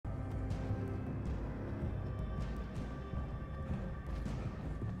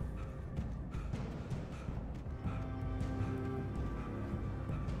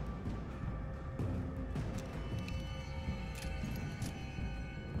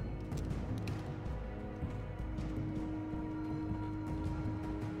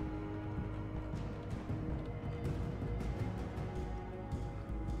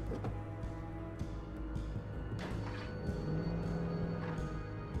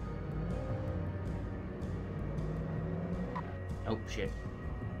Oh, shit.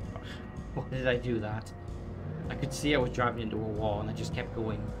 Why did I do that? I could see I was driving into a wall and I just kept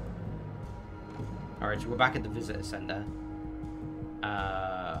going. Alright, so we're back at the visitor center.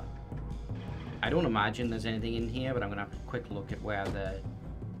 I don't imagine there's anything in here, but I'm gonna have a quick look at where the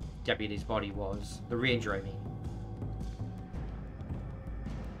deputy's body was. The ranger, I mean.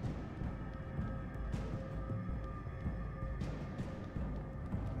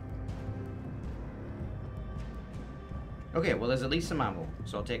 Okay, well there's at least some ammo,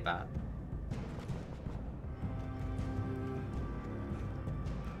 so I'll take that.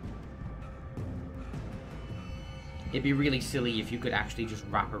 It'd be really silly if you could actually just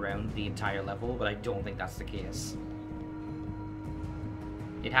wrap around the entire level, but I don't think that's the case.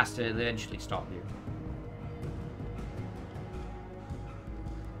 It has to eventually stop you.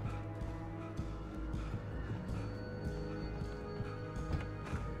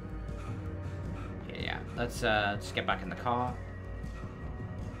 Okay, yeah. Let's just get back in the car.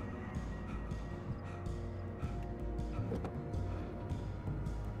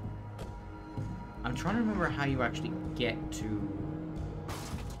 I'm trying to remember how you actually get to...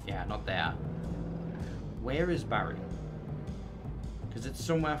 Yeah, not there. Where is Barry? Because it's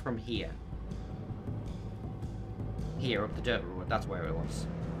somewhere from here. Here, up the dirt road. That's where it was.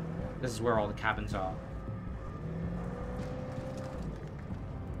 This is where all the cabins are.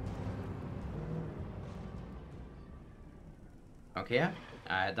 Okay.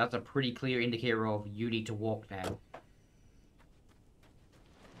 That's a pretty clear indicator of you need to walk now.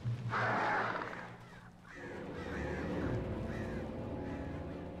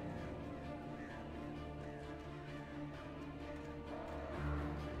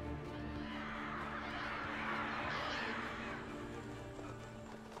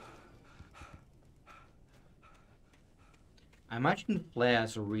 I imagine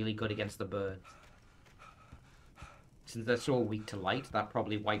flares are really good against the birds. Since they're so weak to light, that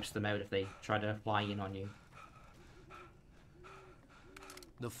probably wipes them out if they try to fly in on you.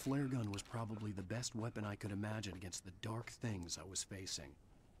 The flare gun was probably the best weapon I could imagine against the dark things I was facing.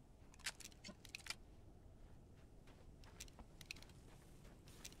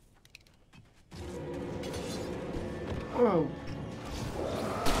 Whoa.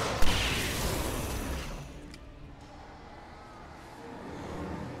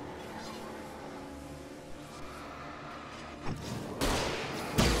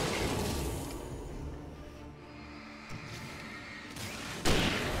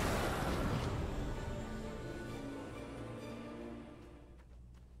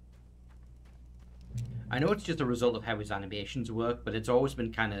 I know it's just a result of how his animations work, but it's always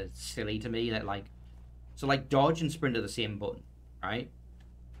been kind of silly to me that, like... So, like, dodge and sprint are the same button, right?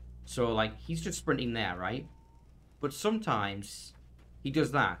 So, like, he's just sprinting there, right? But sometimes he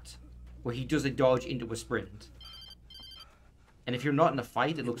does that, where he does a dodge into a sprint. And if you're not in a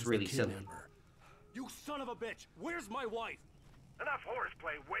fight, it looks really silly. You son of a bitch! Where's my wife? Enough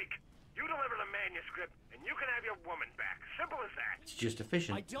horseplay, Wake. You deliver the manuscript, and you can have your woman back. Simple as that. It's just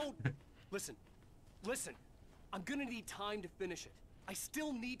efficient. I don't... Listen. I'm gonna need time to finish it. I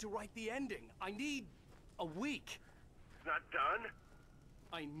still need to write the ending. I need a week. It's not done?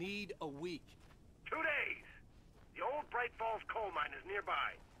 I need a week. 2 days. The old Bright Falls coal mine is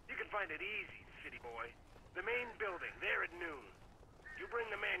nearby. You can find it easy, city boy. The main building, there at noon. You bring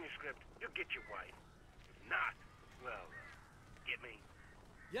the manuscript, you'll get your wife. If not, well, get me?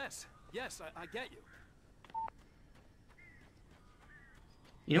 Yes, I get you.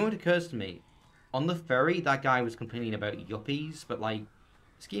 You know what occurs to me? On the ferry, that guy was complaining about yuppies, but, like,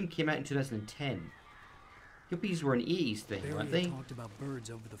 this game came out in 2010. Yuppies were an 80s thing, weren't they? Talked about birds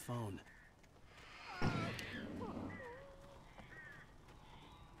over the phone.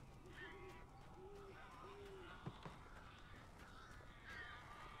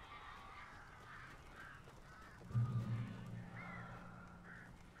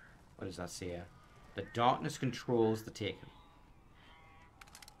 What does that say here? The darkness controls the taken.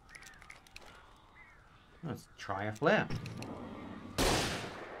 Let's try a flare.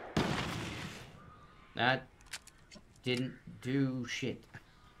 That didn't do shit.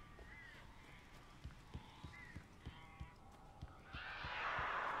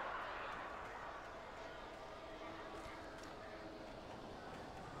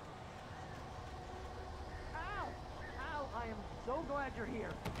 Ow! I am so glad you're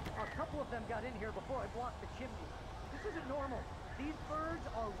here. A couple of them got in here before I blocked the chimney. This isn't normal. These birds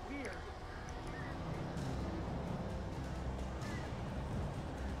are weird.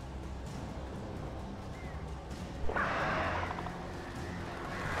 Oh,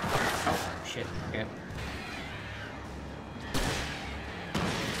 shit. Okay.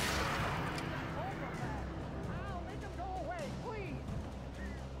 Ow, make them go away, please!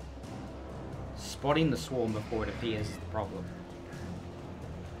 spotting the swarm before it appears is the problem.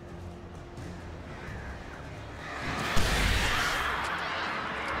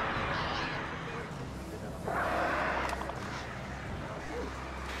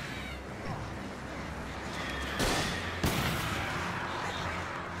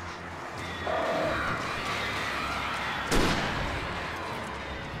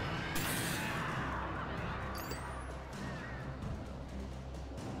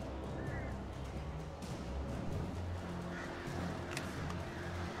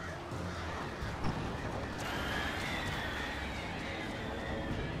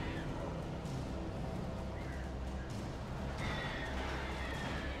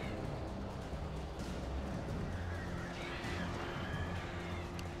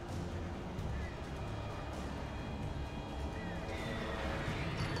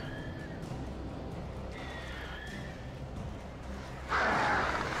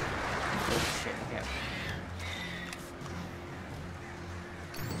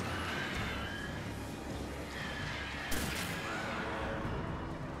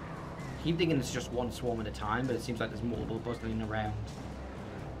 I keep thinking it's just one swarm at a time, but it seems like there's multiple bustling around.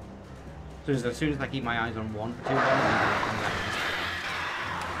 So as soon as I keep my eyes on one for too long, it comes out.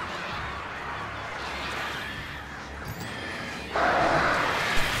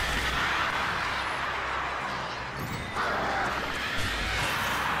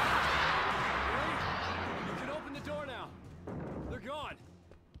 You can open the door now. They're gone.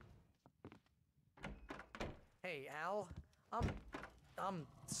 Hey, Al. I'm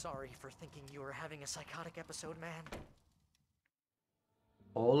sorry for thinking you were having a psychotic episode, man.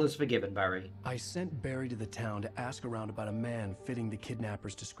 All is forgiven, Barry. I sent Barry to the town to ask around about a man fitting the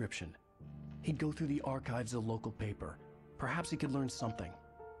kidnapper's description. He'd go through the archives of the local paper. Perhaps he could learn something.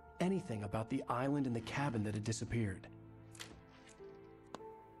 Anything about the island and the cabin that had disappeared.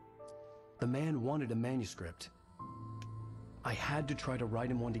 The man wanted a manuscript. I had to try to write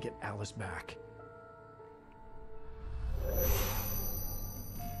him one to get Alice back.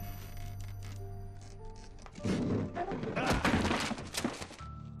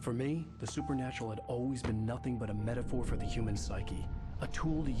 For me, the supernatural had always been nothing but a metaphor for the human psyche, a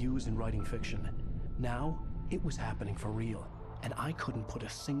tool to use in writing fiction. Now, it was happening for real, and I couldn't put a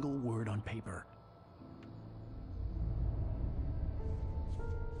single word on paper.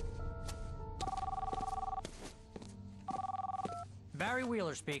 Barry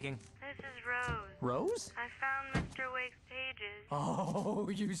Wheeler speaking. This is Rose. Rose? I found Mr. Wake's pages. Oh,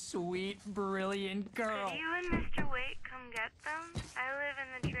 you sweet, brilliant girl. Could you and Mr. Wake come get them? I live in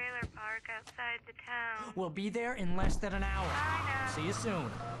the trailer park outside the town. We'll be there in less than an hour. Bye now. See you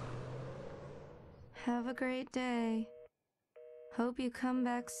soon. Have a great day. Hope you come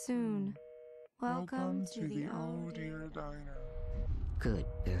back soon. Welcome to the Oh Dear Diner. Good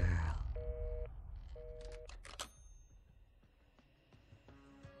girl.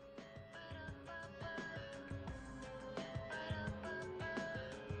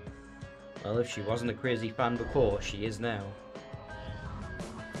 Well, if she wasn't a crazy fan before, she is now.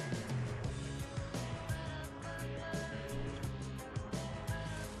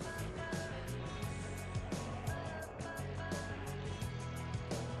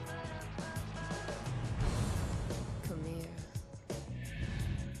 Come here.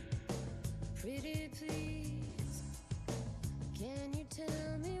 Pretty please, can you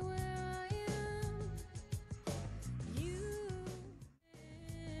tell me where I am? You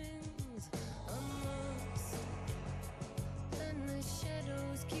things amongst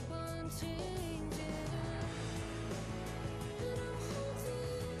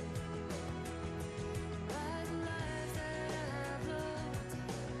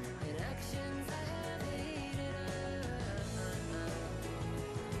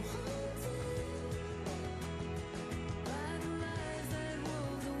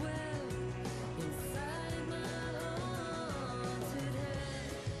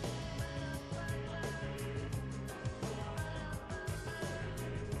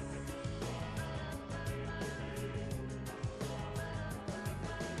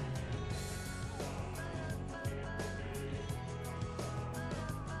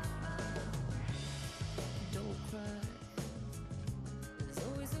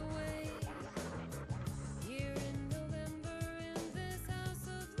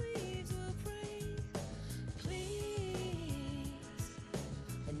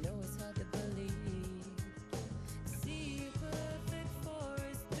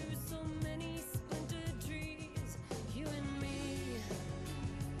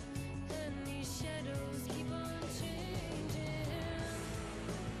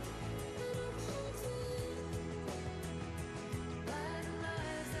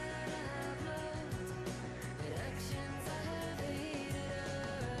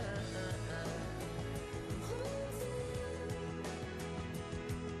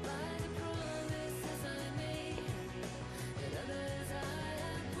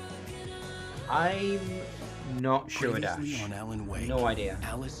I'm not sure, Previously Dash. on Alan Wake. No idea.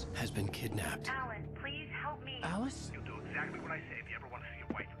 Alice has been kidnapped. Alan, please help me. Alice? You'll do exactly what I say if you ever want to see your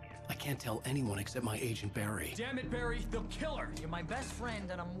wife again. I can't tell anyone except my agent Barry. Damn it, Barry, they'll kill her. You're my best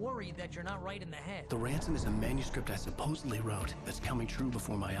friend, and I'm worried that you're not right in the head. The ransom is a manuscript I supposedly wrote that's coming true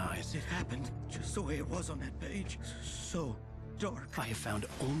before my eyes. It happened just the way it was on that page. So dark. I have found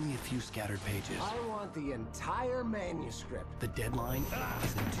only a few scattered pages. I want the entire manuscript. The deadline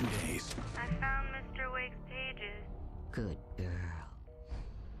is in 2 days. I found Mr. Wake's pages. Good girl.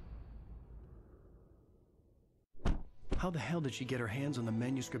 How the hell did she get her hands on the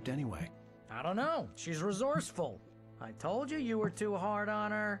manuscript anyway? I don't know. She's resourceful. I told you you were too hard on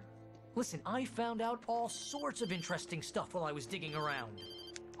her. Listen, I found out all sorts of interesting stuff while I was digging around.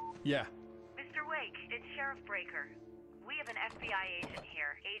 Yeah. Mr. Wake, it's Sheriff Breaker. We have an FBI agent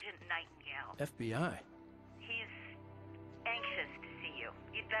here, Agent Nightingale. FBI. He's anxious to see you.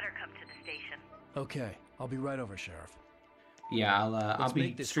 You'd better come to the station. Okay, I'll be right over, Sheriff. Yeah, I'll Let's be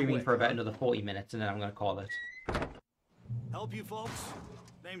make this streaming quick, for about huh? another 40 minutes, and then I'm gonna call it. Help you folks?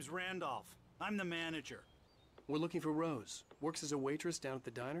 Name's Randolph. I'm the manager. We're looking for Rose. Works as a waitress down at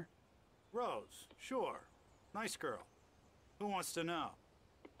the diner. Rose, sure. Nice girl. Who wants to know?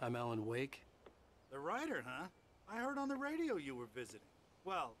 I'm Alan Wake. The writer, huh? I heard on the radio you were visiting.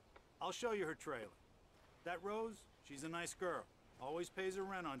 Well, I'll show you her trailer. That Rose, she's a nice girl. Always pays her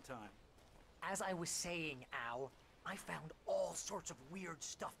rent on time. As I was saying, Al, I found all sorts of weird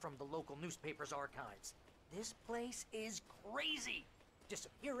stuff from the local newspaper's archives. This place is crazy.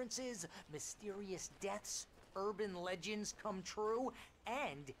 Disappearances, mysterious deaths, urban legends come true,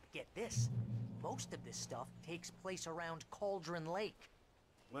 and get this, most of this stuff takes place around Cauldron Lake.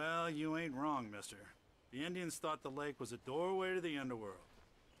 Well, you ain't wrong, mister. The Indians thought the lake was a doorway to the underworld.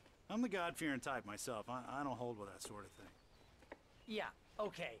 I'm the God-fearing type myself. I don't hold with that sort of thing. Yeah,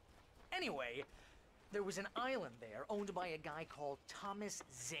 okay. Anyway, there was an island there owned by a guy called Thomas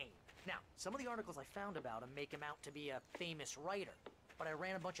Zane. Now, some of the articles I found about him make him out to be a famous writer, but I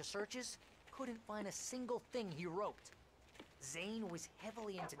ran a bunch of searches, couldn't find a single thing he wrote. Zane was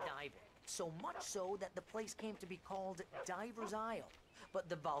heavily into diving, so much so that the place came to be called Diver's Isle. But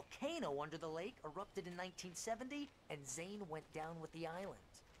the volcano under the lake erupted in 1970, and Zane went down with the island.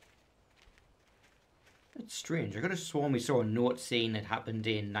 That's strange. I could have sworn we saw a note saying it happened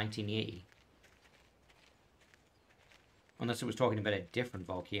in 1980. Unless it was talking about a different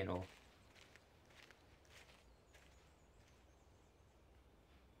volcano.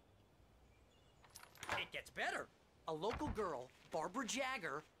 It gets better. A local girl, Barbara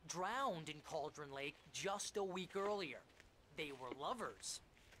Jagger, drowned in Cauldron Lake just a week earlier. They were lovers.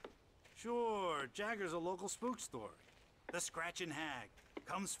 Sure, Jagger's a local spook story. The Scratching Hag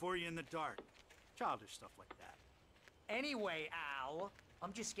comes for you in the dark. Childish stuff like that. Anyway, Al,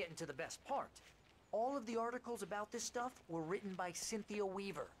 I'm just getting to the best part. All of the articles about this stuff were written by Cynthia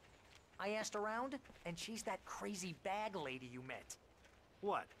Weaver. I asked around, and she's that crazy bag lady you met.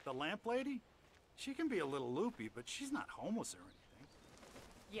 What, the lamp lady? She can be a little loopy, but she's not homeless or anything.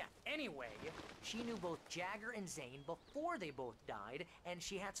 Yeah, anyway, she knew both Jagger and Zane before they both died, and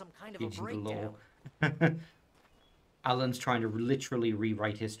she had some kind of a Agent breakdown. Law. Alan's trying to literally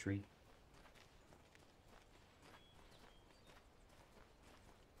rewrite history.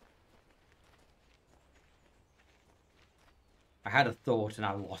 I had a thought and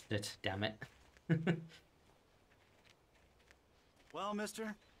I lost it, damn it. Well,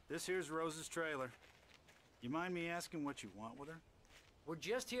 mister, this here's Rose's trailer. You mind me asking what you want with her? We're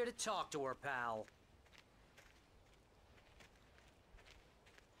just here to talk to her, pal.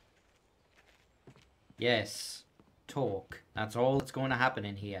 Yes, talk. That's all that's going to happen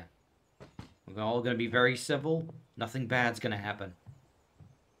in here. We're all going to be very civil. Nothing bad's going to happen.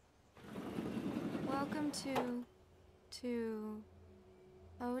 Welcome to...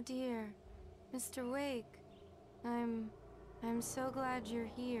 Oh dear, Mr. Wake. I'm so glad you're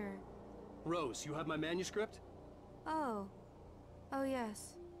here. Rose, you have my manuscript? Oh. Oh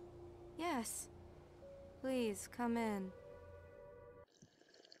yes. Yes. Please, come in.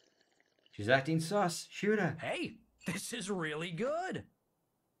 She's acting sus. Shoot her. Hey, this is really good.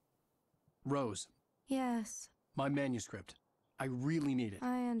 Rose, Yes, my manuscript. I really need it.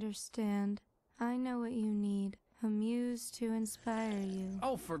 I understand. I know what you need. A muse to inspire you.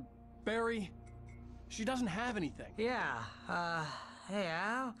 Oh, for Barry. She doesn't have anything. Yeah, hey,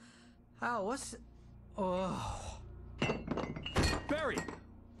 Al? Al, what's... Oh... Barry!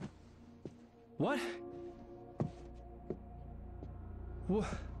 What? What?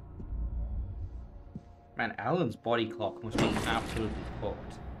 Man, Alan's body clock must be absolutely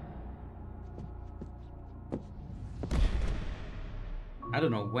fucked. I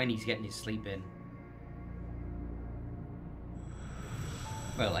don't know when he's getting his sleep in.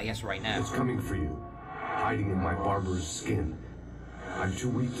 Well, I guess right now. It's coming for you, hiding in my barber's skin. I'm too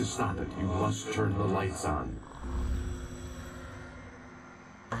weak to stop it. You must turn the lights on.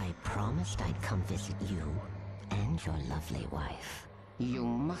 I promised I'd come visit you and your lovely wife. You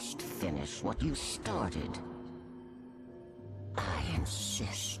must finish what you started. I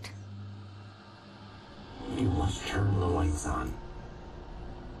insist. You must turn the lights on.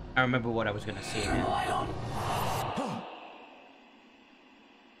 I remember what I was going to say Turn the now. light on.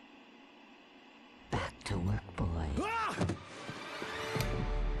 Back to work, boy.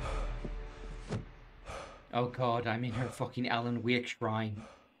 Oh god, I'm in her fucking Alan Wake shrine.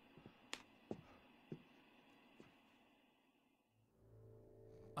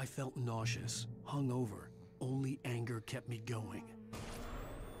 I felt nauseous, hungover. Only anger kept me going.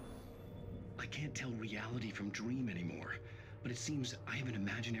 I can't tell reality from dream anymore, but it seems I have an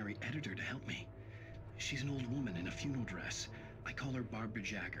imaginary editor to help me. She's an old woman in a funeral dress. I call her Barbara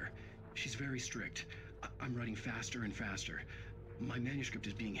Jagger. She's very strict. I'm writing faster and faster. My manuscript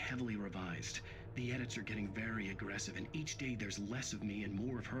is being heavily revised. The edits are getting very aggressive, and each day there's less of me and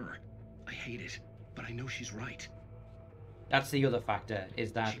more of her. I hate it, but I know she's right. That's the other factor,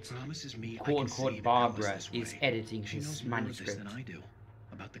 is that quote-unquote Barbara is editing his manuscript. Than I do.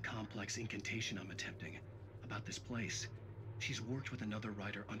 About the complex incantation I'm attempting. About this place. She's worked with another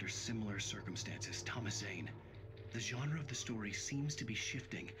writer under similar circumstances, Thomas Zane. The genre of the story seems to be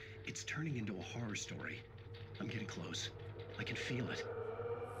shifting. It's turning into a horror story. I'm getting close. I can feel it.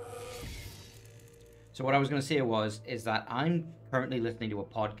 So what I was going to say is that I'm currently listening to a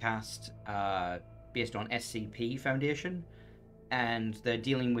podcast based on SCP Foundation, and they're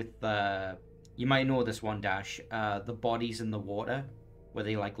dealing with you might know this one, Dash, the bodies in the water, where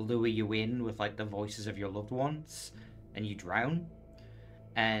they like lure you in with like the voices of your loved ones and you drown.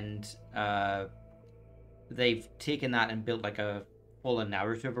 And they've taken that and built like a fuller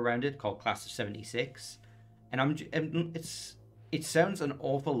narrative around it called Class of 76. And it sounds an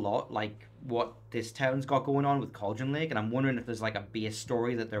awful lot like what this town's got going on with Cauldron Lake, and I'm wondering if there's like a base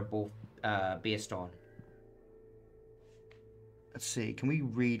story that they're both based on. Let's see, can we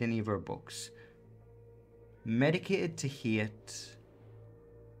read any of her books? Medicated to Hate.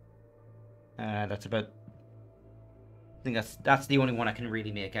 That's about... I think that's the only one I can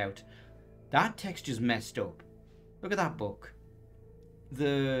really make out. That texture's messed up. Look at that book.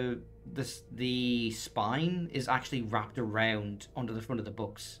 The spine is actually wrapped around onto the front of the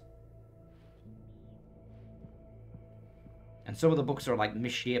books. And some of the books are like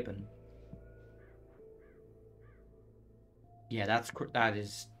misshapen. Yeah, that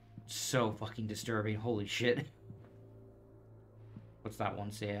is so fucking disturbing. Holy shit. What's that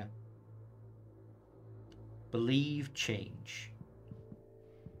one say? Believe change.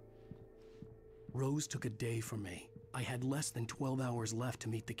 Rose took a day from me. I had less than 12 hours left to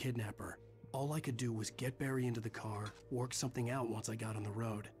meet the kidnapper. All I could do was get Barry into the car, work something out once I got on the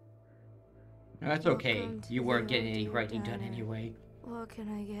road. That's okay. You weren't getting any writing done anyway. What can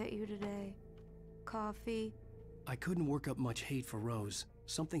I get you today? Coffee? I couldn't work up much hate for Rose.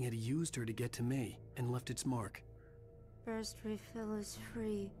 Something had used her to get to me and left its mark. First refill is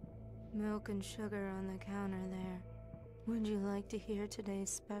free. Milk and sugar on the counter there. Would you like to hear today's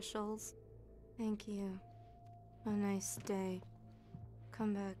specials? Thank you. A nice day.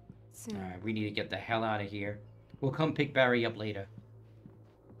 Come back soon. Alright, we need to get the hell out of here. We'll come pick Barry up later.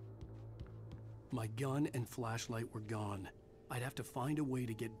 My gun and flashlight were gone. I'd have to find a way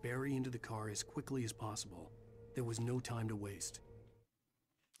to get Barry into the car as quickly as possible. There was no time to waste.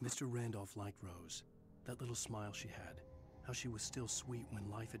 Mr. Randolph liked Rose. That little smile she had. How she was still sweet when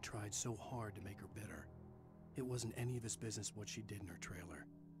life had tried so hard to make her bitter. It wasn't any of his business what she did in her trailer.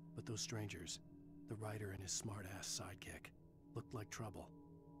 But those strangers, the writer and his smart-ass sidekick, looked like trouble.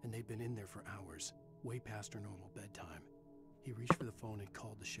 And they'd been in there for hours, way past her normal bedtime. He reached for the phone and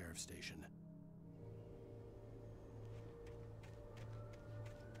called the sheriff's station.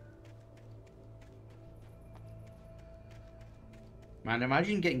 Man,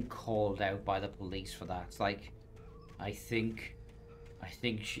 imagine getting called out by the police for that. It's like, I think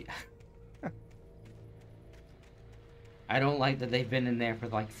she... I don't like that they've been in there for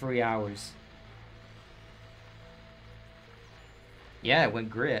like 3 hours. Yeah, it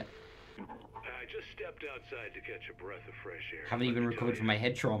went great. I just stepped outside to catch a breath of fresh air. Haven't even recovered from my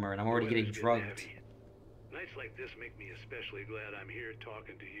head trauma and I'm already getting drugged. Nights like this make me especially glad I'm here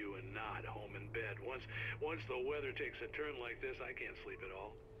talking to you and not home in bed. Once the weather takes a turn like this, I can't sleep at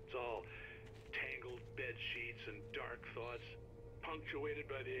all. It's all tangled bed sheets and dark thoughts, punctuated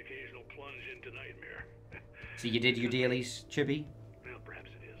by the occasional plunge into nightmare. So you did your dailies, Chippy? Well,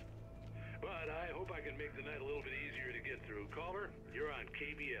 but I hope I can make the night a little bit easier to get through. Caller, you're on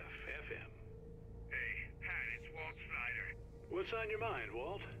KBF FM. Hey, Pat, it's Walt Snyder. What's on your mind,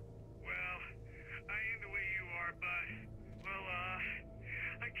 Walt? Well, I am the way you are, but, well,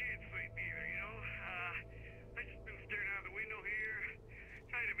 I can't sleep either, you know? I just been staring out the window here,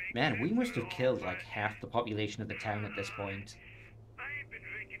 trying to make Man, we sense must of it have all, killed but like half the population of the town at this point. I ain't been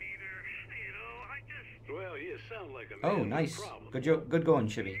drinking either, you know? I just... Well, you sound like a man Oh, with nice. a problem. Good going,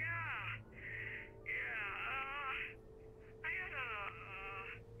 Chibi. I had a,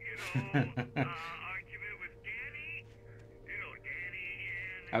 argument with Danny. You know, Danny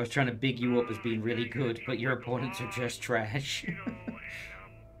and... I was trying to big you up as being really good, but your opponents are just trash. I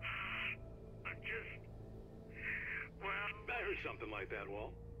heard something like that,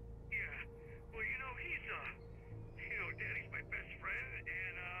 Walt. Yeah. Well, you know, he's, Danny's my best friend,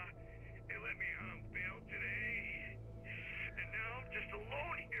 and, they let me out on bail today. And now I'm just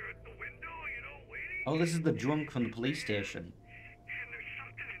alone here at the window, you know, waiting. Oh, this is the drunk from the police station. And there's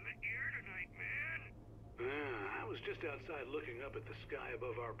something in the air tonight, man. I was just outside looking up at the sky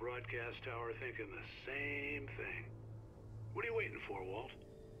above our broadcast tower thinking the same thing. What are you waiting for, Walt?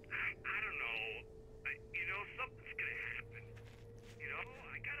 I don't know. You know, something's gonna happen. You know,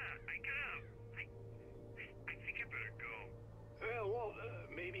 I think I better go. Well, Walt,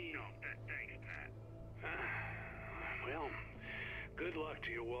 maybe... No, thanks, Pat. Well, good luck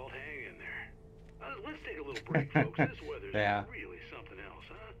to you, Walt. Hang in there. Let's take a little break, folks. This weather's Yeah. really something else,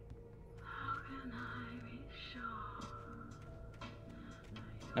 huh?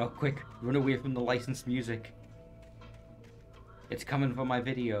 Oh, quick, run away from the licensed music. It's coming for my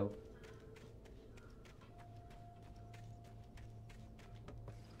video.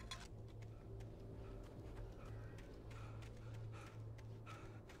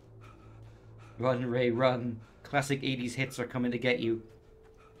 Run, Ray, run. Classic 80s hits are coming to get you.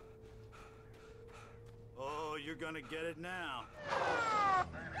 Oh, you're gonna get it now.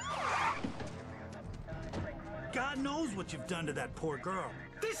 God knows what you've done to that poor girl.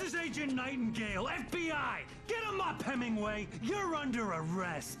 This is Agent Nightingale, FBI! Get him up, Hemingway! You're under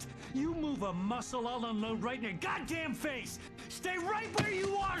arrest! You move a muscle, I'll unload right in your goddamn face! Stay right where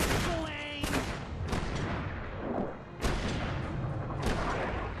you are, Spillane!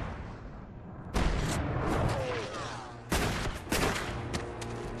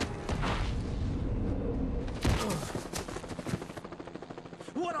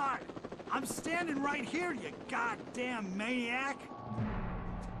 What are you? I'm standing right here, you goddamn maniac!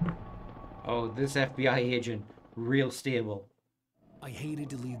 Oh, this FBI agent, real stable. I hated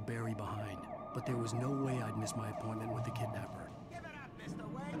to leave Barry behind, but there was no way I'd miss my appointment with the kidnapper.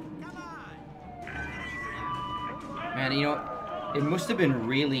 Man, you know, it must have been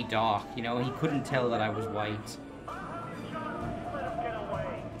really dark, you know, he couldn't tell that I was white.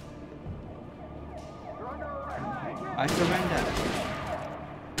 I surrender.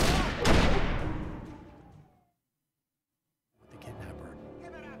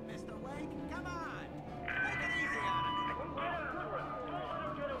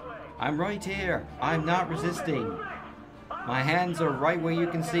 I'm right here. I'm not resisting. My hands are right where you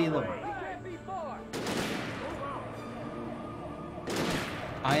can see them.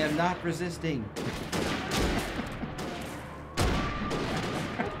 I am not resisting.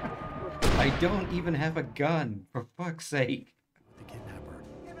 I don't even have a gun, for fuck's sake. The kidnapper.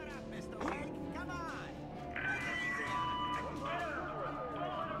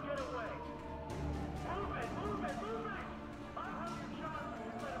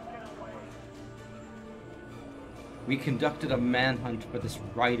 We conducted a manhunt for this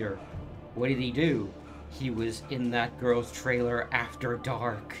writer. What did he do? He was in that girl's trailer after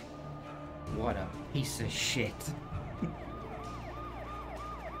dark. What a piece of shit.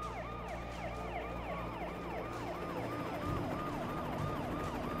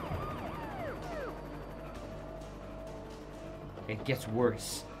 It gets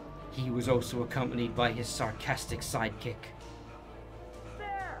worse. He was also accompanied by his sarcastic sidekick.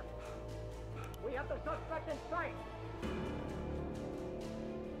 There! We have the suspect in sight!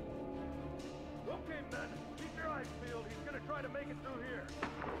 Okay, men, keep your eyes peeled. He's gonna try to make it through here.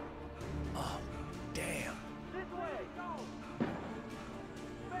 Oh, damn. This way! Go!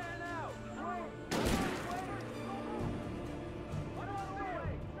 Man out!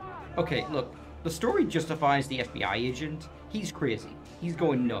 Okay, look, the story justifies the FBI agent. He's crazy. He's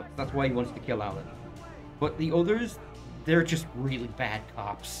going nuts. That's why he wants to kill Alan. But the others, they're just really bad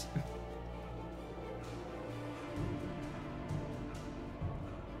cops.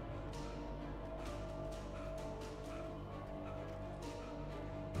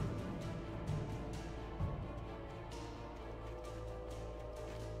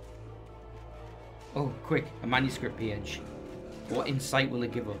 Oh, quick, a manuscript page. What insight will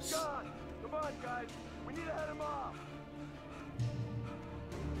it give us? Come on, guys. We need to head him off.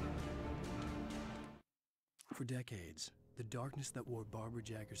 For decades, the darkness that wore Barbara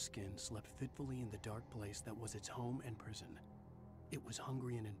Jagger's skin slept fitfully in the dark place that was its home and prison. It was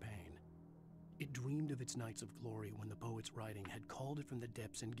hungry and in pain. It dreamed of its nights of glory when the poet's writing had called it from the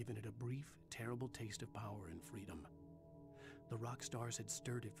depths and given it a brief, terrible taste of power and freedom. The rock stars had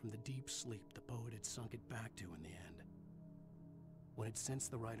stirred it from the deep sleep the poet had sunk it back to in the end. When it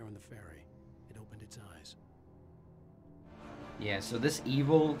sensed the writer on the ferry, it opened its eyes. Yeah, so this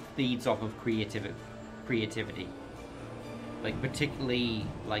evil feeds off of creativity. Like, particularly,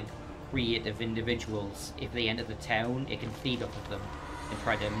 like, creative individuals. If they enter the town, it can feed off of them and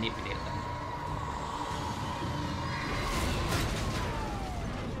try to manipulate them.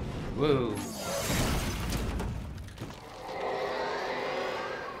 Whoa.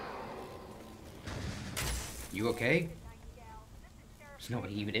 You okay? There's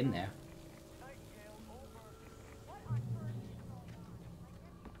nobody even in there.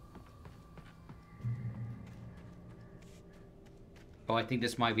 Oh, I think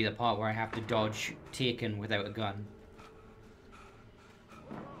this might be the part where I have to dodge Taken without a gun.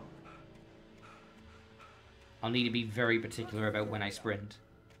 I'll need to be very particular about when I sprint.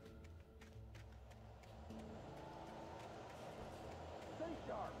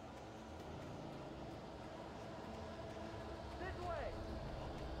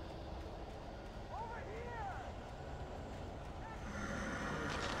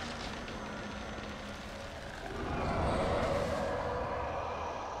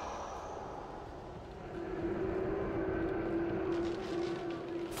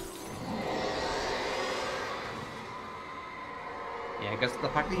 Yeah, I guess the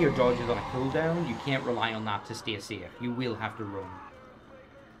fact that your dodge is on a cooldown, you can't rely on that to stay safe. You will have to run.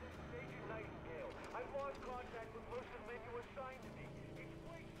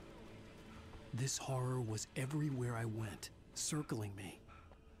 This horror was everywhere I went, circling me.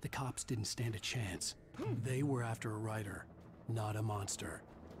 The cops didn't stand a chance. They were after a writer, not a monster.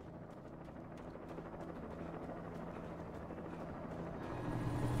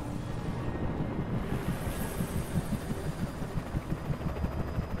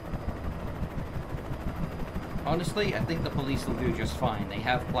 Honestly, I think the police will do just fine. They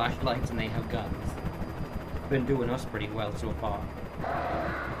have flashlights and they have guns. Been doing us pretty well so far.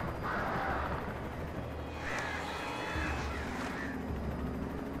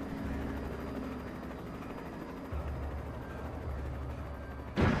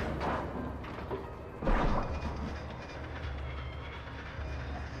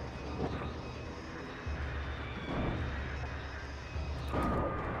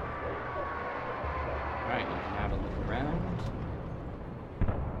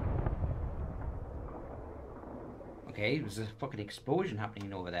 Okay, there's a fucking explosion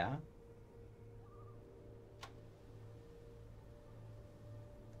happening over there.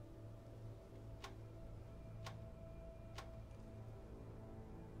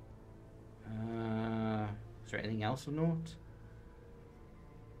 Is there anything else of note?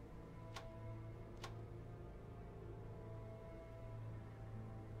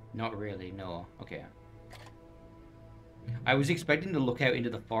 Not really, no. Okay. I was expecting to look out into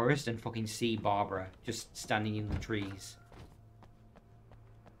the forest and fucking see Barbara just standing in the trees.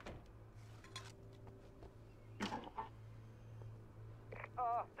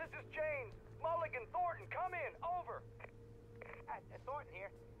 This is James. Mulligan, Thornton, come in. Over. Thornton here.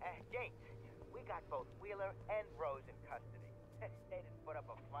 James, we got both Wheeler and Rose in custody. They didn't put up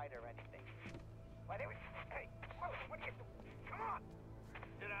a fight or anything. Why, they were... Hey, Mulligan, what are you doing? Come on.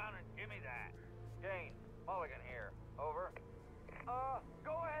 Sit down and give me that. James, Mulligan here. Over.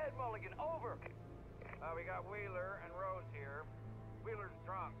 Go ahead, Mulligan. Over. We got Wheeler and Rose here. Wheeler's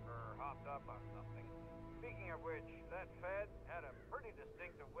drunk or hopped up on something. Speaking of which, that Fed had a pretty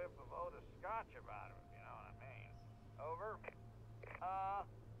distinctive whiff of Otis Scotch about him, if you know what I mean. Over.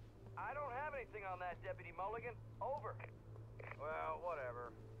 I don't have anything on that, Deputy Mulligan. Over. Well,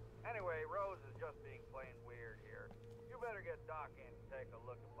 whatever. Anyway, Rose is just being plain weird here. You better get Doc in to take a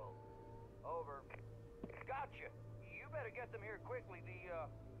look at both. Over. Gotcha. You better get them here quickly. The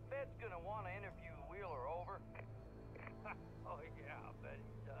Fed's gonna want to interview Wheeler. Over. Oh yeah, I bet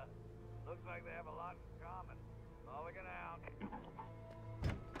he does. Looks like they have a lot in common. Mulligan out.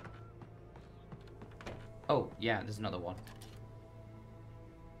 Oh, yeah, there's another one.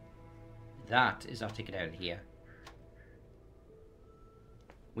 That is our ticket out of here.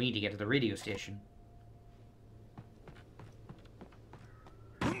 We need to get to the radio station.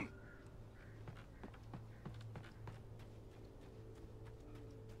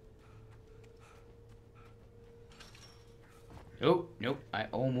 Oh, nope. I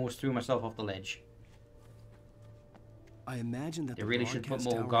almost threw myself off the ledge. I imagine that They the really should put broadcast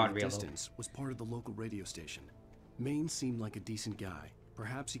more tower in the guardrail, though. distance was part of the local radio station. Maine seemed like a decent guy.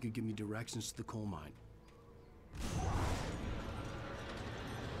 Perhaps he could give me directions to the coal mine.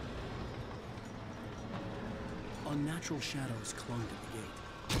 Unnatural shadows clung to the gate.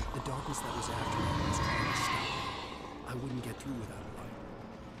 The darkness that was after me was trying to stop me. I wouldn't get through without a light.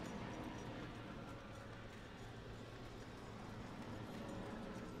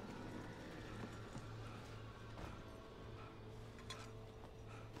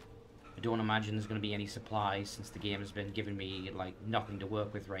 I don't imagine there's going to be any supplies since the game has been giving me, like, nothing to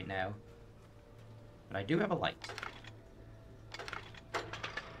work with right now. But I do have a light.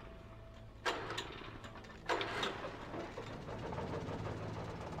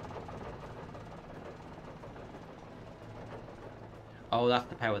 Oh, that's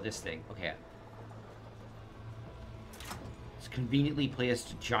the power of this thing. Okay. It's conveniently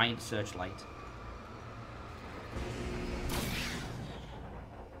placed giant searchlight.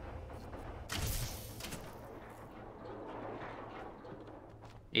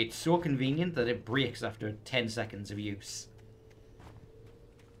 It's so convenient that it breaks after 10 seconds of use.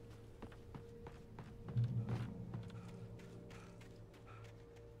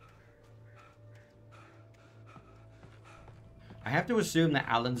 I have to assume that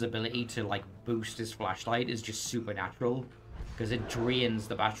Alan's ability to, like, boost his flashlight is just supernatural, because it drains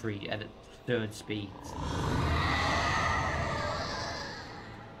the battery at a third speed.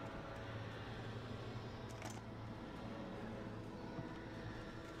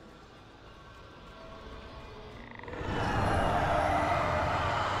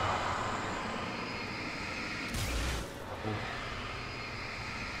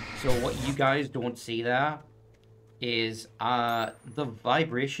 So what you guys don't see there is the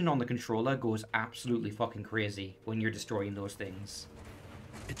vibration on the controller goes absolutely fucking crazy when you're destroying those things.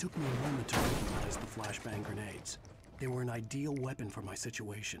 It took me a moment to recognize the flashbang grenades. They were an ideal weapon for my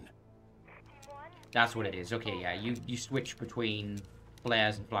situation. That's what it is. Okay, yeah, you switch between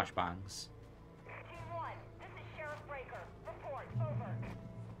flares and flashbangs. Team 1, this is Sheriff Breaker. Report, over.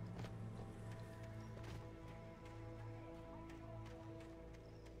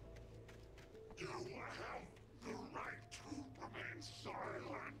 You have the right to remain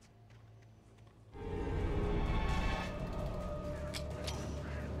silent.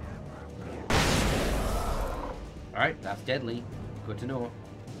 Alright, that's deadly. Good to know.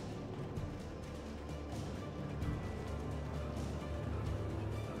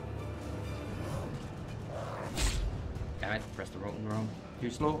 Damn it, press the button wrong.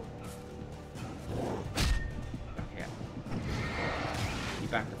 Too slow. Okay. You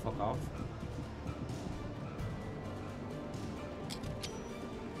back the fuck off.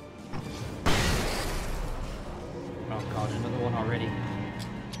 Oh god, another one already.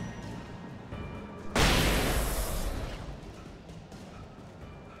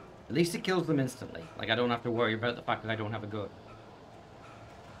 At least it kills them instantly. Like, I don't have to worry about the fact that I don't have a gun.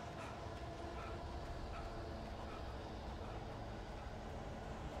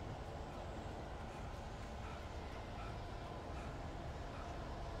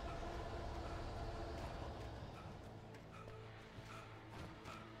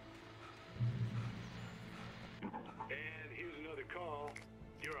 And here's another call.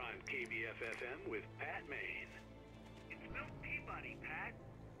 You're on KBF-FM with Pat Maine. It's Milt Peabody, Pat.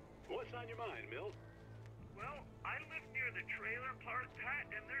 What's on your mind, Milt? Well, I live near the trailer park, Pat,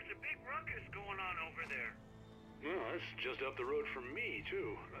 and there's a big ruckus going on over there. Well, that's just up the road from me,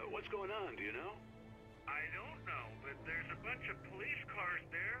 too. What's going on, do you know? I don't know, but there's a bunch of police cars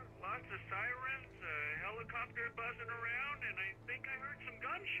there, lots of sirens, a helicopter buzzing around, and I think I heard some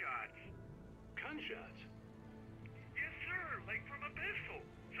gunshots. Gunshots? Yes, sir, like from a pistol.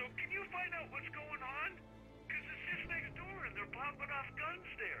 So can you find out what's going on? Because it's just next door and they're popping off guns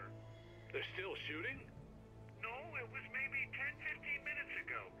there. They're still shooting? No, it was maybe 10, 15 minutes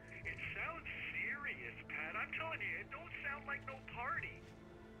ago. It sounds serious, Pat. I'm telling you, it don't sound like no party.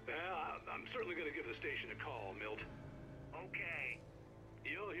 Well, I'm certainly going to give the station a call, Milt. Okay.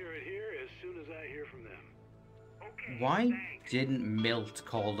 You'll hear it here as soon as I hear from them. Okay, Why thanks. didn't Milt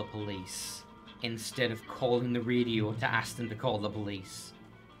call the police instead of calling the radio to ask them to call the police?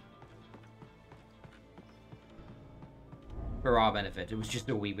 For our benefit, it was just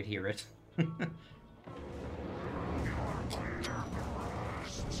so we would hear it.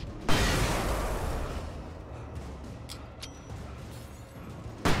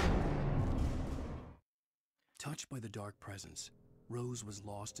 Touched by the dark presence, Rose was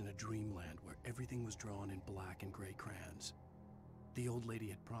lost in a dreamland where everything was drawn in black and gray crayons. The old lady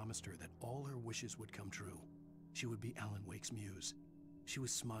had promised her that all her wishes would come true. She would be Alan Wake's muse. She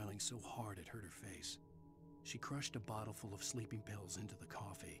was smiling so hard it hurt her face. She crushed a bottle full of sleeping pills into the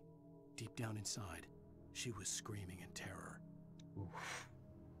coffee. Deep down inside, she was screaming in terror. Oof.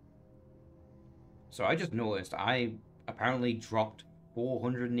 So I just noticed I apparently dropped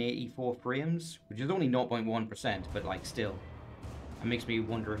 484 frames, which is only 0.1%, but like still. It makes me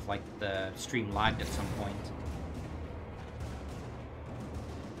wonder if like the stream lagged at some point.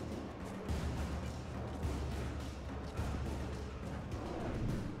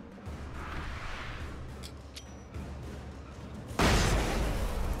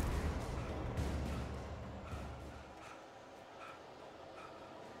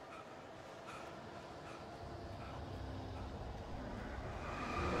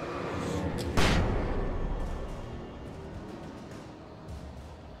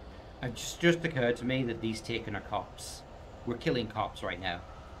 It just occurred to me that these taken are cops. We're killing cops right now.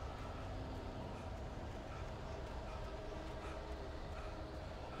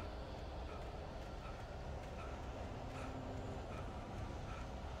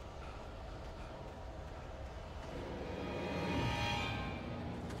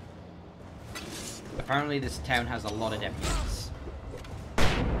 Apparently this town has a lot of deputies.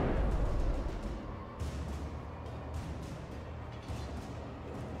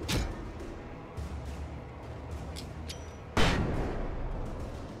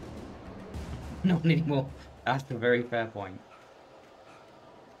 Not anymore. That's a very fair point.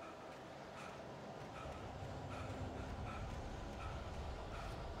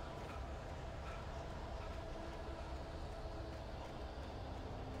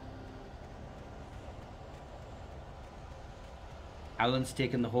 Alan's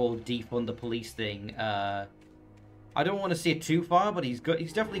taken the whole defund the police thing. I don't want to say it too far, but he's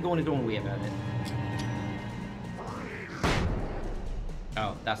definitely going his own way about it.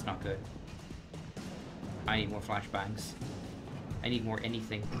 Oh, that's not good. I need more flashbangs. I need more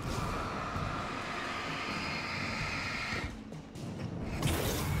anything.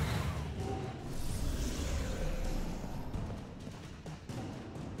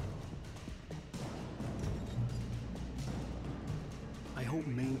 I hope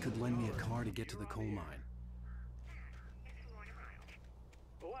Maine could lend me a car to get to the coal mine.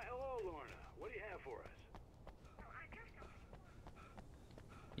 Oh, hello, Lorna. What do you have for us?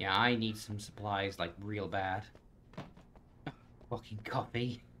 Yeah, I need some supplies, like, real bad. Fucking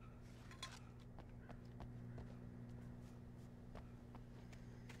coffee.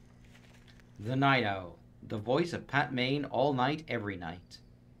 The Night Owl. The voice of Pat Maine all night, every night.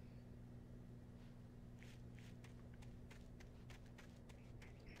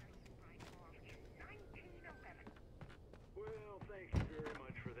 Well, thank you very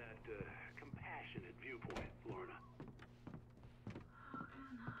much for that compassionate viewpoint, Lorna.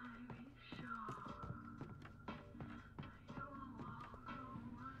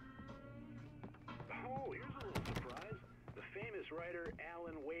 Oh, here's a little surprise. The famous writer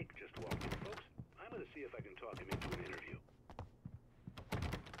Alan Wake just walked in, folks. I'm going to see if I can talk him into an interview.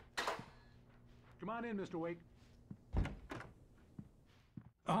 Come on in, Mr. Wake.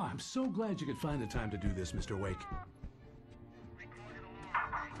 Oh, I'm so glad you could find the time to do this, Mr. Wake.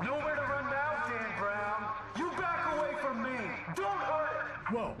 Nowhere to run now, Dan Brown. You back away from me. Don't hurt.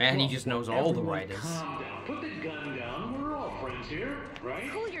 Whoa. Man, he just knows all the Everyone writers. Calm down. Put the gun down. We're all friends here, right?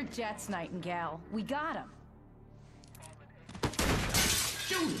 Cool your jets, Nightingale. We got him.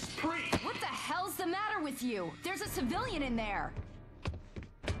 Judas Priest! What the hell's the matter with you? There's a civilian in there.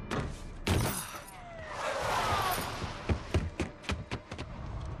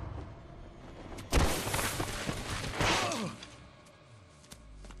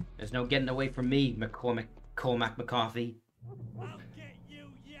 There's no getting away from me, Cormac McCarthy.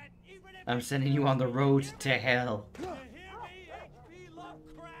 I'm sending you on the road to hell.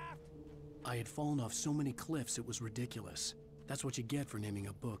 I had fallen off so many cliffs it was ridiculous. That's what you get for naming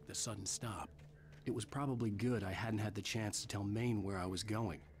a book The Sudden Stop. It was probably good I hadn't had the chance to tell Maine where I was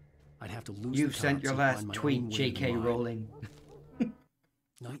going. I'd have to lose You've the sent your cops and last find my tweet, own way to J.K. mine. Rowling.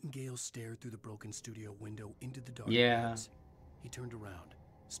 Nightingale stared through the broken studio window into the dark Yeah. woods. He turned around,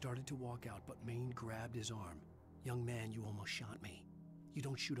 started to walk out, but Maine grabbed his arm. "Young man, you almost shot me. You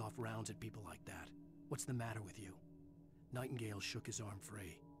don't shoot off rounds at people like that. What's the matter with you?" Nightingale shook his arm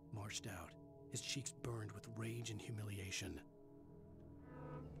free, marched out. His cheeks burned with rage and humiliation.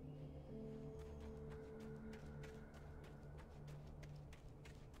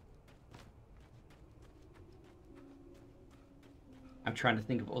 I'm trying to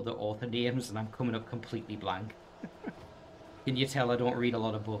think of other author names and I'm coming up completely blank. Can you tell I don't read a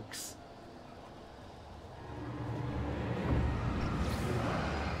lot of books?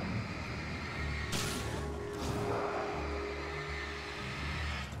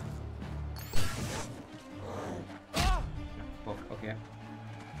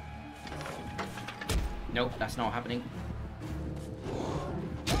 Nope, that's not happening.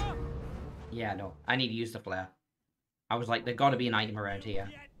 Yeah, no. I need to use the flare. I was like, there's got to be an item around here.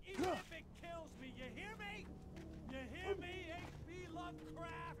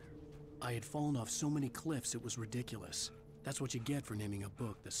 I had fallen off so many cliffs it was ridiculous. That's what you get for naming a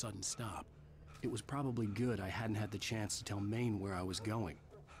book The Sudden Stop. It was probably good I hadn't had the chance to tell Maine where I was going.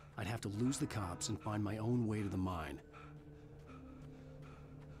 I'd have to lose the cops and find my own way to the mine.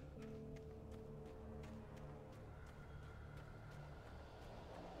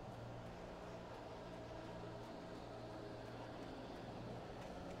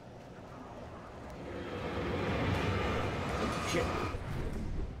 Shit.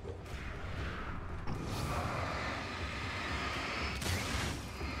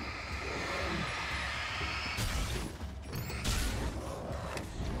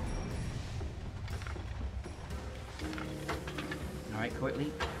 Alright,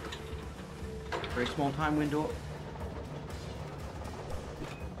 quickly. Very small time window.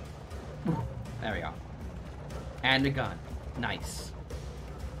 There we are. And a gun. Nice.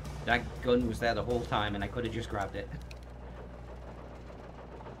 That gun was there the whole time and I could have just grabbed it.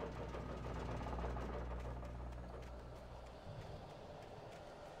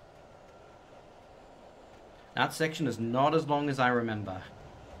 That section is not as long as I remember.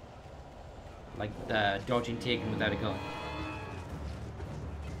 Like the dodging taken without a gun.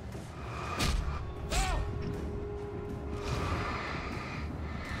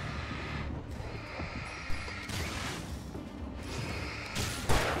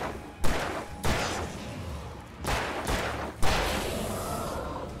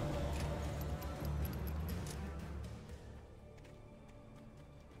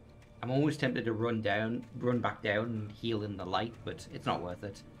 I'm always tempted to run back down and heal in the light, but it's not worth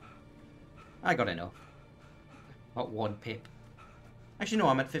it. I got enough. Not one pip. Actually, no,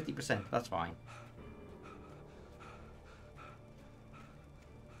 I'm at 50%. That's fine.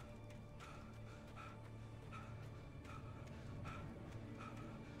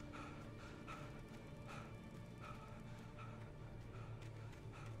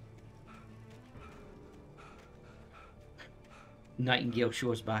 Nightingale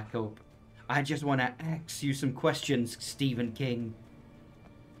shows back up. I just want to ask you some questions, Stephen King.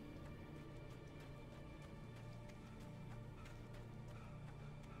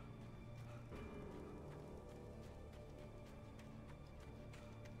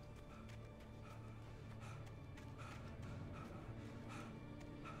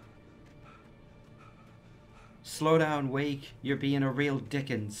 Slow down, Wake. You're being a real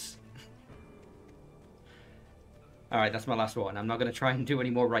Dickens. Alright, that's my last one. I'm not going to try and do any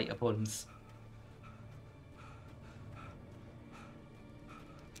more writer puns.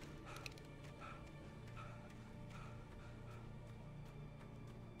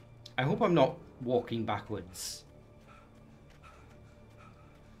 I hope I'm not walking backwards.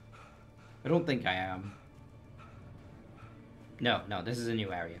 I don't think I am. No, this is a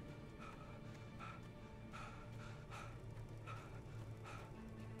new area.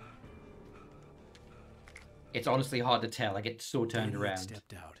 It's honestly hard to tell. I get so turned Danny had around.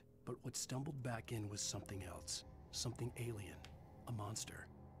 Stepped out, but what stumbled back in was something else. Something alien. A monster.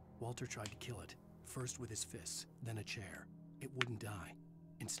 Walter tried to kill it. First with his fists, then a chair. It wouldn't die.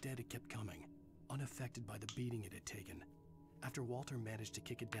 Instead, it kept coming, unaffected by the beating it had taken. After Walter managed to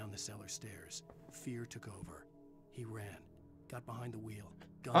kick it down the cellar stairs, fear took over. He ran, got behind the wheel.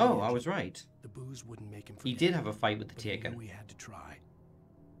 Oh, I was right. The booze wouldn't make him forget. He did have a fight with the but Taken. He knew he had to try.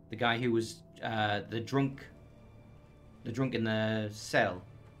 The guy who was the drunk in the cell.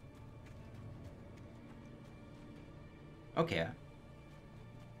 Okay.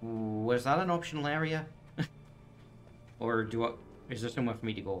 Was that an optional area? Or is there somewhere for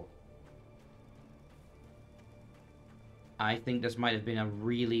me to go? I think this might have been a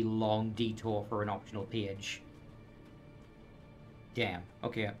really long detour for an optional page. Damn.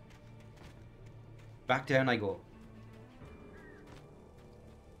 Okay. Back down I go.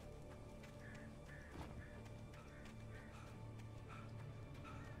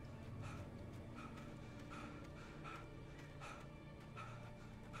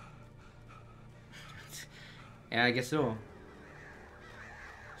 Yeah, I guess so.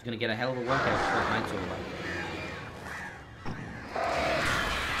 He's gonna get a hell of a workout before the night's over.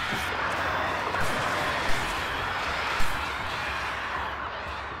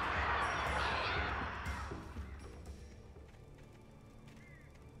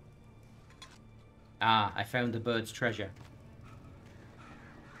 Ah, I found the bird's treasure.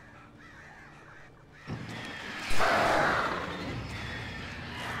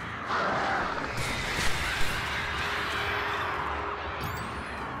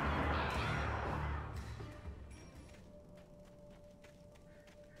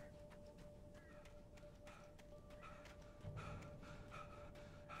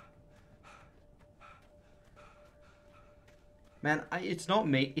 Man, it's not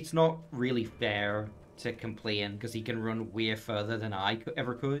me. It's not really fair to complain because he can run way further than I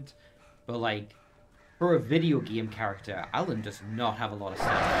ever could. But like, for a video game character, Alan does not have a lot of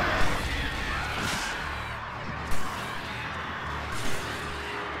stamina.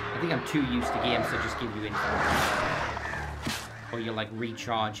 I think I'm too used to games that just give you infinite, or you like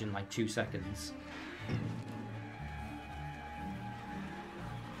recharge in like 2 seconds.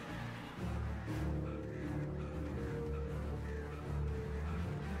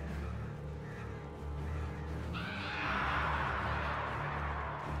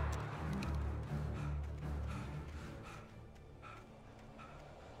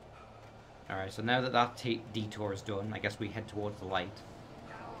 Alright, so now that that detour is done, I guess we head towards the light.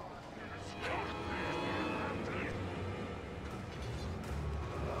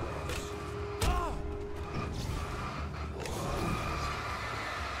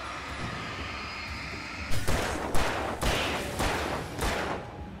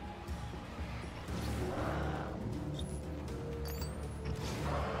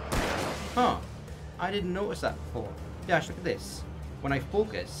 Huh, I didn't notice that before. Dash, look at this. When I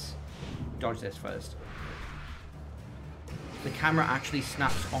focus, dodge this first, the camera actually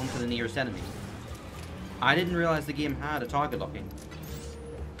snaps onto the nearest enemy. I didn't realize the game had a target locking.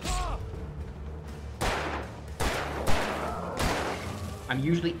 I'm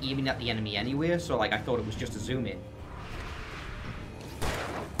usually aiming at the enemy anyway, so like I thought it was just a zoom in.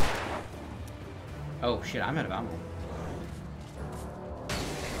 Oh shit, I'm out of ammo.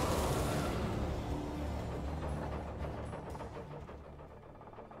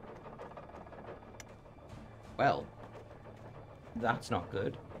 Well, that's not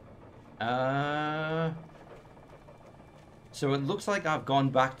good. So it looks like I've gone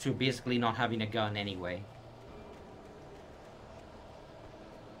back to basically not having a gun anyway.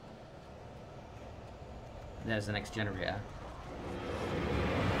 There's the next generator.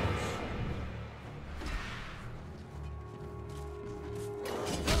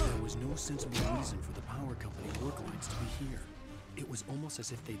 There was no sensible reason for the power company work lights to be here. It was almost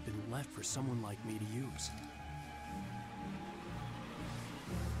as if they'd been left for someone like me to use.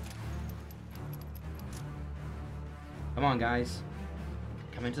 Come on, guys.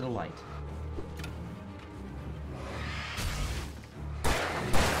 Come into the light.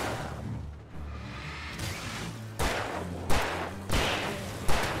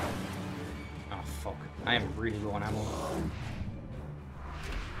 Oh, fuck. I am really low on ammo.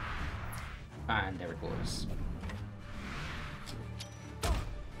 And there it goes.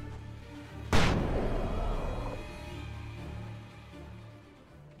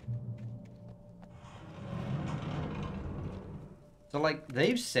 So, like,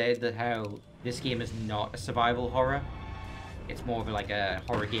 they've said that how this game is not a survival horror. It's more of like a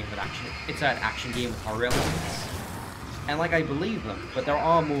horror game with action. It's an action game with horror elements. And, like, I believe them, but there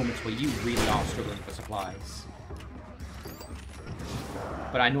are moments where you really are struggling for supplies.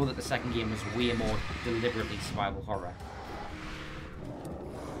 But I know that the second game was way more deliberately survival horror.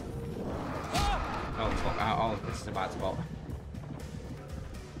 Oh, fuck. Oh, this is a bad spot.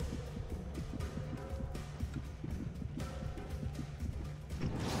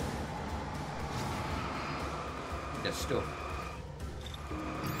 There's stuff.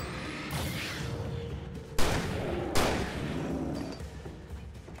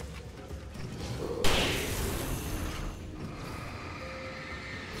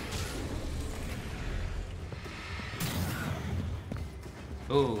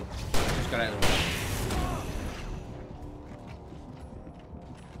 Oh, just got out of the way.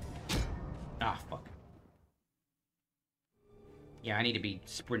 Ah, fuck. Yeah, I need to be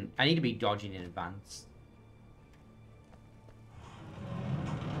I need to be dodging in advance.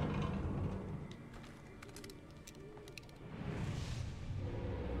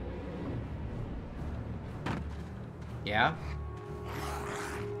 Yeah?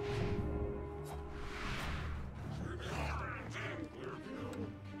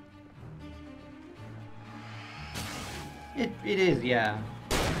 It is, yeah.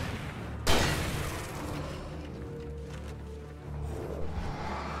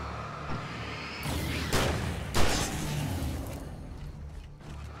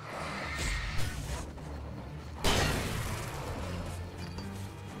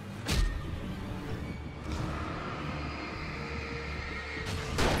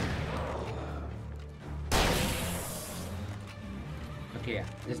 Okay, yeah.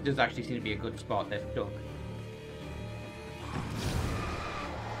 This does actually seem to be a good spot. They're stuck.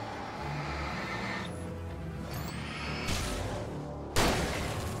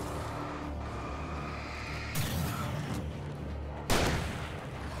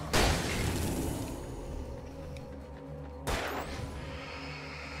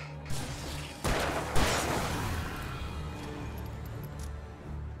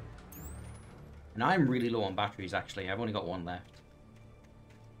 And I'm really low on batteries, actually. I've only got one left.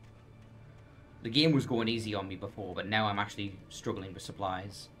 The game was going easy on me before, but now I'm actually struggling with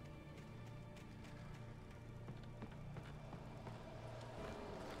supplies.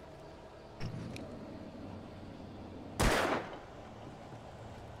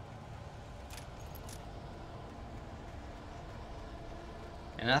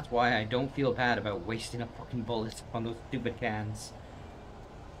 And that's why I don't feel bad about wasting a fucking bullet on those stupid cans.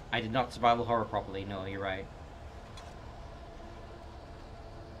 I did not survival horror properly, no, you're right.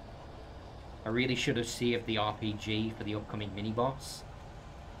 I really should have saved the RPG for the upcoming mini-boss.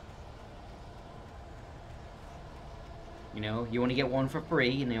 You know, you only get one for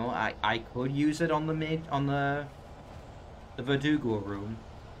free, you know, I could use it on the Verdugo room,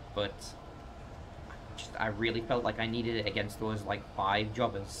 but I really felt like I needed it against those, like, 5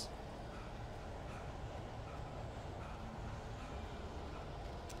 jobbers.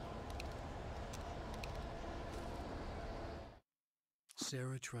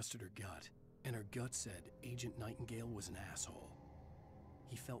 Sarah trusted her gut, and her gut said Agent Nightingale was an asshole.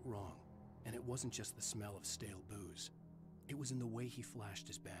 He felt wrong, and it wasn't just the smell of stale booze. It was in the way he flashed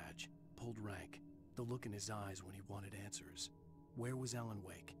his badge, pulled rank, the look in his eyes when he wanted answers. Where was Alan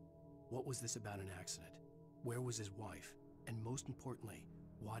Wake? What was this about an accident? Where was his wife? And most importantly,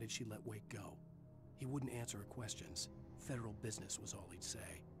 why did she let Wake go? He wouldn't answer her questions. Federal business was all he'd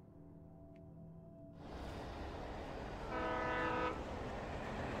say.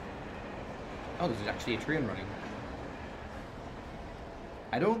 Oh, there's actually a train running.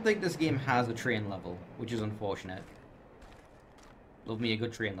 I don't think this game has a train level, which is unfortunate. Love me a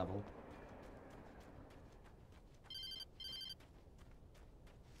good train level.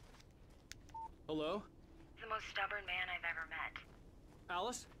 Hello? The most stubborn man I've ever met.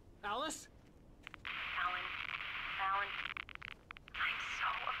 Alice? Alice? Alan. Alan. I'm so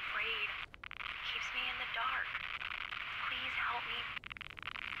afraid. Keeps me in the dark. Please help me.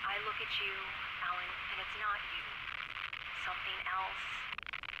 I look at you, Alan, and it's not you. Something else.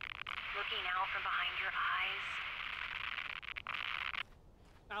 Looking out from behind your eyes.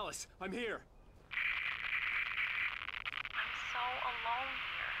 Alice, I'm here. I'm so alone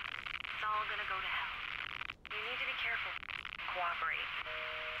here. It's all gonna go to hell. You need to be careful. Cooperate.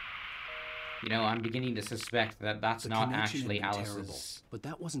 You know, I'm beginning to suspect that that's not actually Alice's terrible, but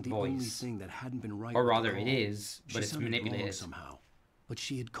that wasn't the voice. only thing that hadn't been right. Or with the rather, call. it is, but She it's sounded wrong manipulated. somehow. But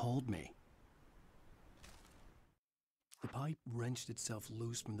she had called me. The pipe wrenched itself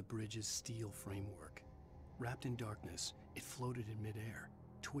loose from the bridge's steel framework. Wrapped in darkness, it floated in midair,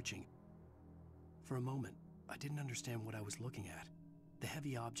 twitching. For a moment, I didn't understand what I was looking at. The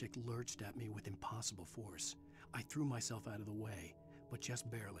heavy object lurched at me with impossible force. I threw myself out of the way, but just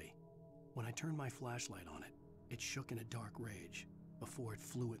barely. When I turned my flashlight on it, it shook in a dark rage before it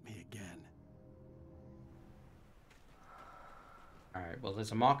flew at me again. Alright, well,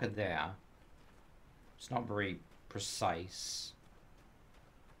 there's a marker there. It's not very precise.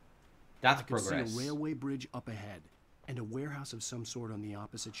 That's progress. I could see a railway bridge up ahead, and a warehouse of some sort on the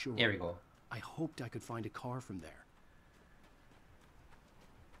opposite shore. There we go. I hoped I could find a car from there.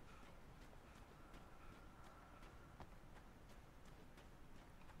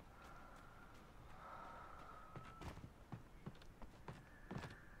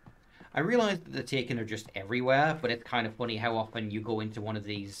 I realize that the Taken are just everywhere, but it's kind of funny how often you go into one of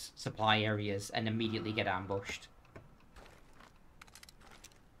these supply areas and immediately get ambushed.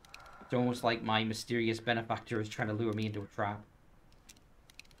 It's almost like my mysterious benefactor is trying to lure me into a trap.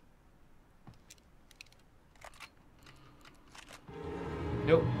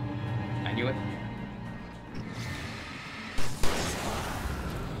 Nope. I knew it.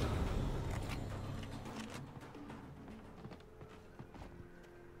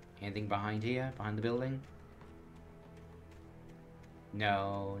 Anything behind here? Behind the building?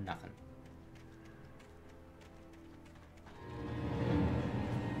 No, nothing.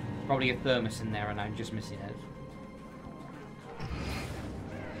 Probably a thermos in there and I'm just missing it.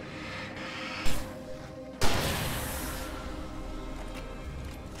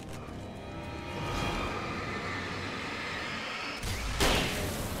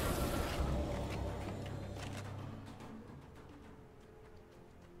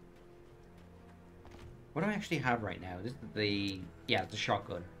 What do I actually have right now? This is the... yeah, it's a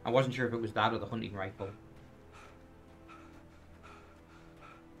shotgun. I wasn't sure if it was that or the hunting rifle.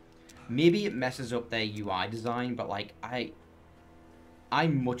 Maybe it messes up their UI design, but like, I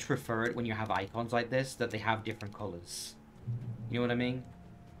much prefer it when you have icons like this, that they have different colors. You know what I mean?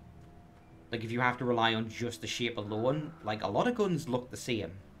 Like, if you have to rely on just the shape alone, like, a lot of guns look the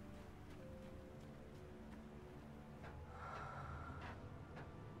same.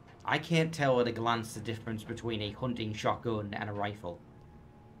 I can't tell at a glance the difference between a hunting shotgun and a rifle.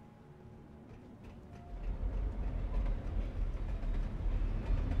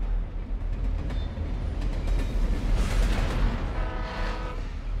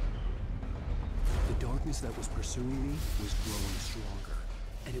 The darkness that was pursuing me was growing stronger,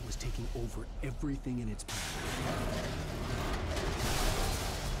 and it was taking over everything in its path.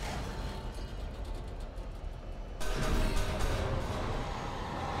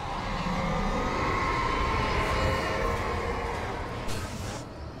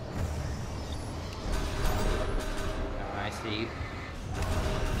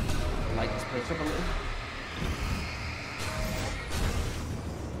 Light this place up a little.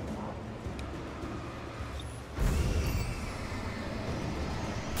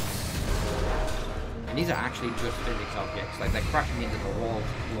 And these are actually just physics objects, like they're crashing into the wall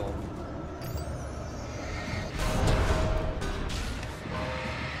floor.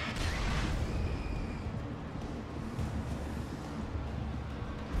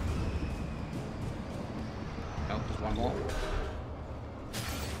 Oh, there's one more.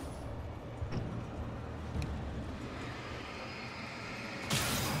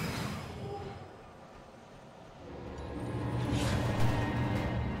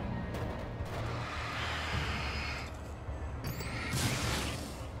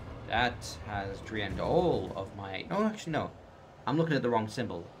 That has drained all of my... Oh, actually, no. I'm looking at the wrong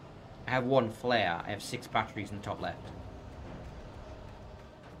symbol. I have one flare. I have 6 batteries in the top left.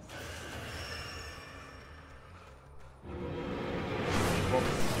 Well,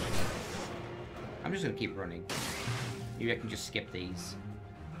 I'm just going to keep running. Maybe I can just skip these.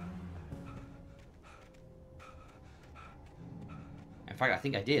 In fact, I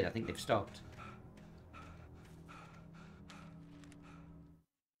think I did. I think they've stopped.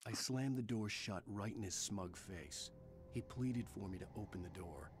 I slammed the door shut right in his smug face. He pleaded for me to open the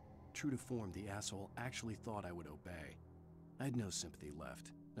door. True to form, the asshole actually thought I would obey. I had no sympathy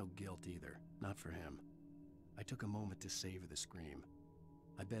left, no guilt either, not for him. I took a moment to savor the scream.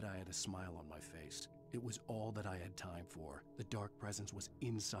 I bet I had a smile on my face. It was all that I had time for. The dark presence was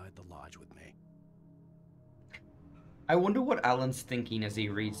inside the lodge with me. I wonder what Alan's thinking as he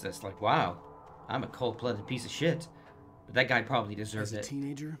reads this. Like, wow, I'm a cold-blooded piece of shit. But that guy probably deserves it. As a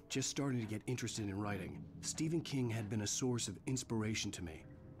teenager, just starting to get interested in writing, Stephen King had been a source of inspiration to me.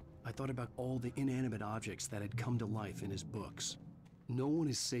 I thought about all the inanimate objects that had come to life in his books. No one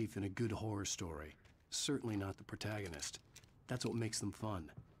is safe in a good horror story. Certainly not the protagonist. That's what makes them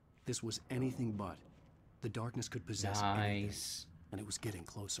fun. This was anything but. The darkness could possess anything, and it was getting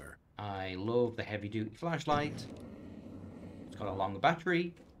closer. I love the heavy-duty flashlight. It's got a longer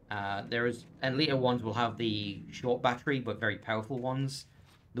battery. And later ones will have the short battery, but very powerful ones.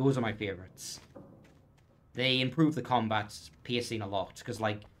 Those are my favorites. They improve the combat pacing a lot, because,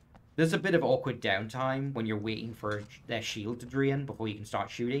 like, there's a bit of awkward downtime when you're waiting for their shield to drain before you can start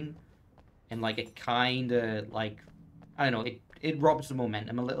shooting. And, like, it kind of, like, I don't know, it robs the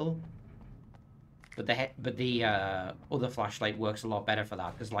momentum a little. But the other flashlight works a lot better for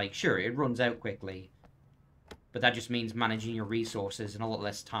that, because, like, sure, it runs out quickly. But that just means managing your resources and a lot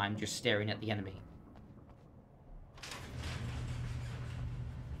less time just staring at the enemy.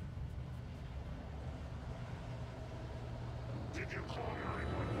 Did you call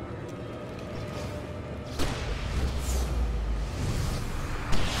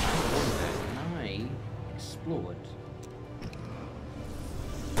Can I explode?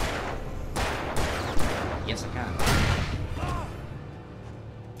 Yes, I can.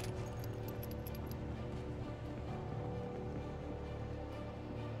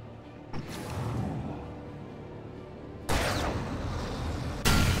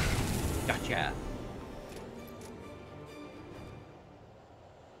 Gotcha.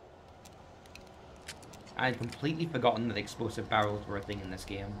 I had completely forgotten that explosive barrels were a thing in this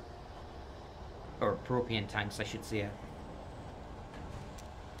game. Or propane tanks, I should say.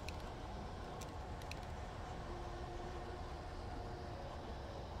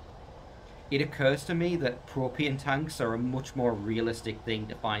 It occurs to me that propane tanks are a much more realistic thing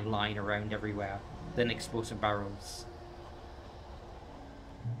to find lying around everywhere than explosive barrels.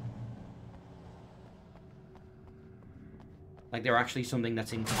 Like, they're actually something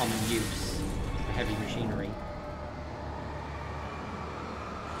that's in common use for heavy machinery.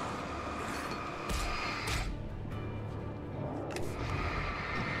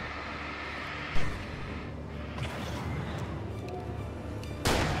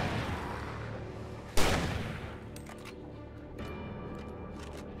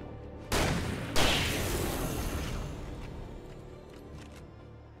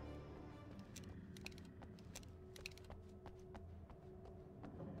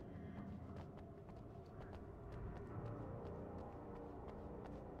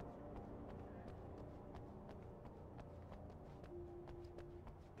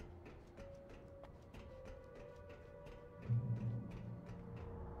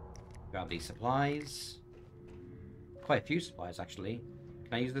 Grab these supplies. Quite a few supplies, actually.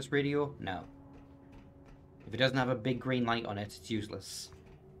 Can I use this radio? No. If it doesn't have a big green light on it, it's useless.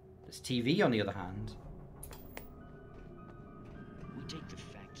 This TV, on the other hand. We take the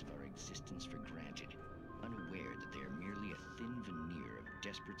facts of our existence for granted, unaware that they are merely a thin veneer of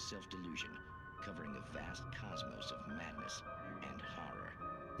desperate self-delusion, covering a vast cosmos of madness and horror.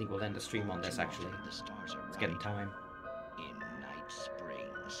 I think we'll end the stream on this, actually. The stars are It's getting time. In Night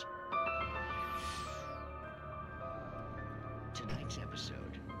Springs. Tonight's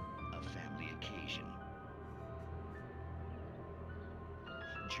episode, a family occasion.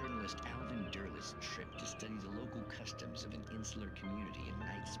 Journalist Alvin Derlis' trip to study the local customs of an insular community in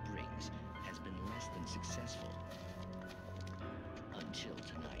Night Springs has been less than successful. Until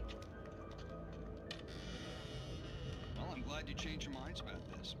tonight. Well, I'm glad you changed your minds about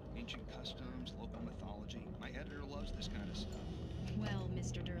this. Ancient customs, local mythology. My editor loves this kind of stuff. Well,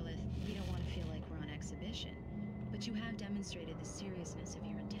 Mr. Derlith, we don't want to feel like we're on exhibition, but you have demonstrated the seriousness of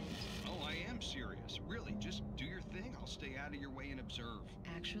your intent. Oh, I am serious. Really, just do your thing. I'll stay out of your way and observe.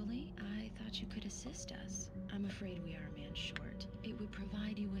 Actually, I thought you could assist us. I'm afraid we are a man short. It would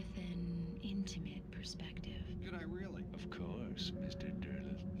provide you with an intimate perspective. Could I really? Of course, Mr.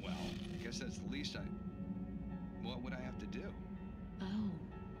 Derlith. Well, I guess that's the least I... What would I have to do? Oh,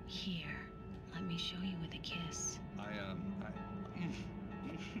 here. Let me show you with a kiss.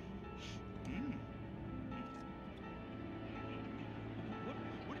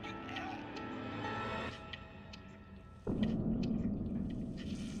 What did you...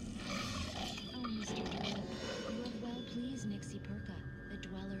 Oh, Mr. Derlith, you have well pleased Nixie Perka, the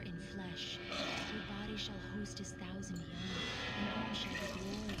dweller in flesh. Your body shall host his 1,000 young, and all shall be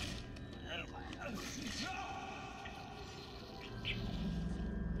glory.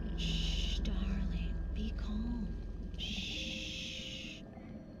 Shh, darling, be calm. Shh.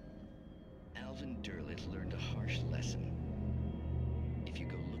 Alvin Derlith learned a harsh lesson. If you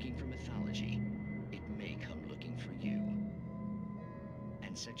go looking for mythology, it may come looking for you.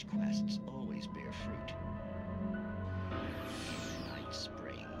 And such quests always bear fruit. Night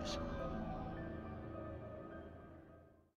Springs.